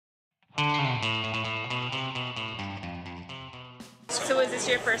So was this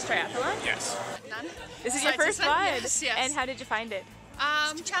your first triathlon? Yes. None. This is your first one? Yes, yes. And how did you find it?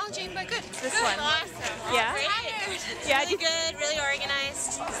 Challenging, but good. This Good. one? Awesome. Yeah? Great. Yeah, Really good, really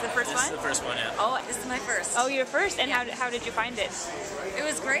organized. This is the first This is one? the first one, yeah. Oh, This is my first. oh, you're first. And how did you find it? It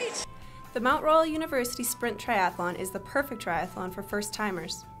was great. The Mount Royal University Sprint Triathlon is the perfect triathlon for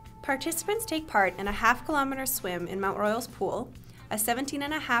first-timers. Participants take part in a half-kilometer swim in Mount Royal's pool, a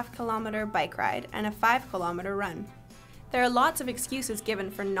 17.5-kilometer bike ride, and a 5-kilometer run. There are lots of excuses given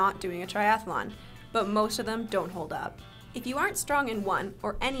for not doing a triathlon, but most of them don't hold up. If you aren't strong in one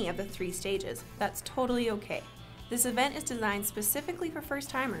or any of the 3 stages, that's totally okay. This event is designed specifically for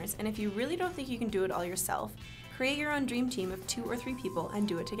first-timers, and if you really don't think you can do it all yourself, create your own dream team of 2 or 3 people and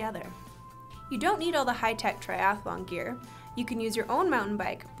do it together. You don't need all the high-tech triathlon gear. You can use your own mountain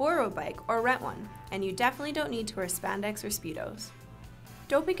bike, borrow a bike, or rent one, and you definitely don't need to wear spandex or Speedos.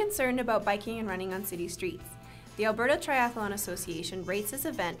 Don't be concerned about biking and running on city streets. The Alberta Triathlon Association rates this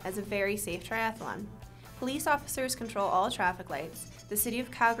event as a very safe triathlon. Police officers control all traffic lights, the City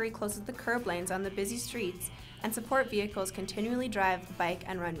of Calgary closes the curb lanes on the busy streets, and support vehicles continually drive the bike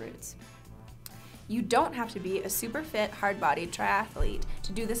and run routes. You don't have to be a super fit, hard-bodied triathlete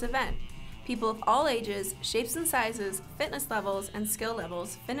to do this event. People of all ages, shapes and sizes, fitness levels, and skill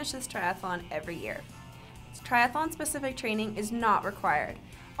levels finish this triathlon every year. Triathlon-specific training is not required.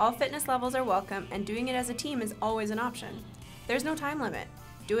 All fitness levels are welcome, and doing it as a team is always an option. There's no time limit.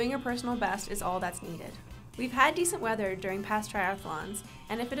 Doing your personal best is all that's needed. We've had decent weather during past triathlons,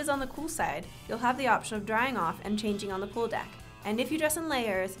 and if it is on the cool side, you'll have the option of drying off and changing on the pool deck. And if you dress in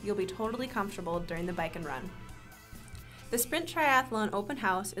layers, you'll be totally comfortable during the bike and run. The Sprint Triathlon Open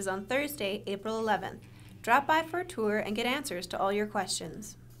House is on Thursday, April 11th. Drop by for a tour and get answers to all your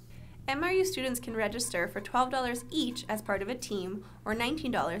questions. MRU students can register for $12 each as part of a team, or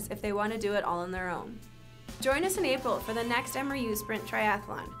 $19 if they want to do it all on their own. Join us in April for the next MRU Sprint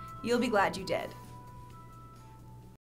Triathlon. You'll be glad you did.